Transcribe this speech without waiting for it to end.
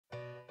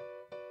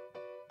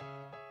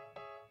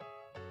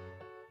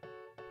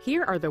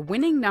Here are the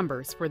winning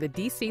numbers for the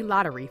DC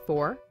Lottery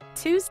for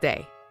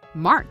Tuesday,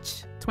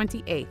 March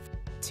 28th,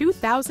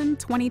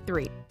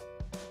 2023.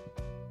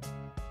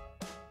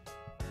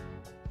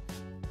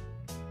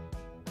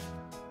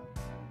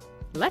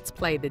 Let's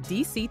play the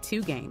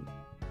DC2 game.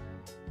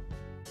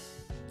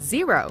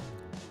 0,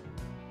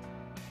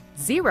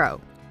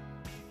 0.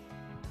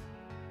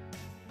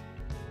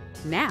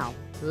 Now,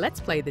 let's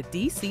play the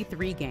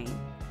DC3 game.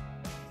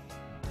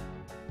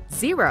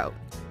 0,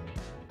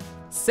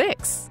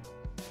 6,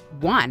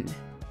 1.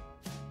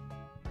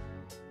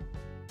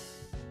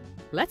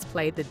 Let's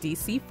play the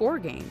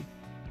DC4 game.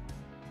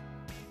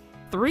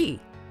 3,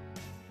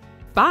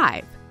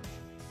 5,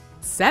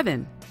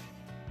 7,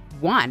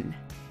 1.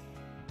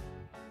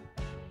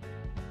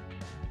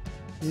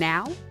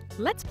 Now,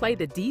 let's play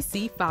the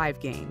DC5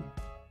 game.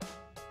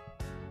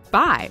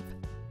 5,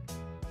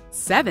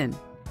 7,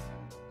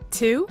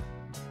 2,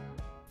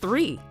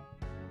 3,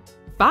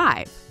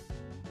 5.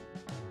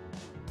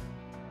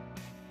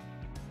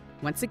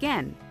 Once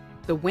again,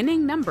 the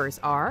winning numbers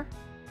are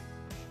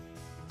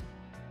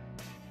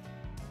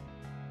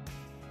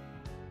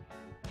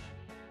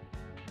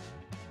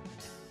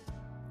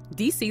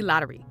DC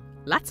Lottery.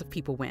 Lots of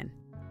people win.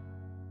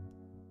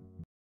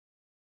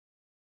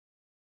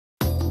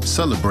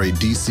 Celebrate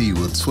DC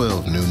with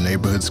 12 new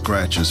neighborhood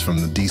scratchers from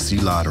the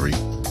DC Lottery.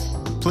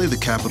 Play the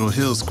Capitol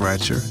Hill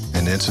Scratcher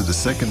and enter the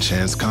Second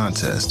Chance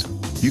contest.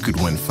 You could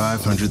win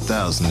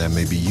 $500,000 that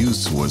may be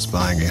used towards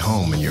buying a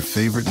home in your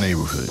favorite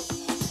neighborhood.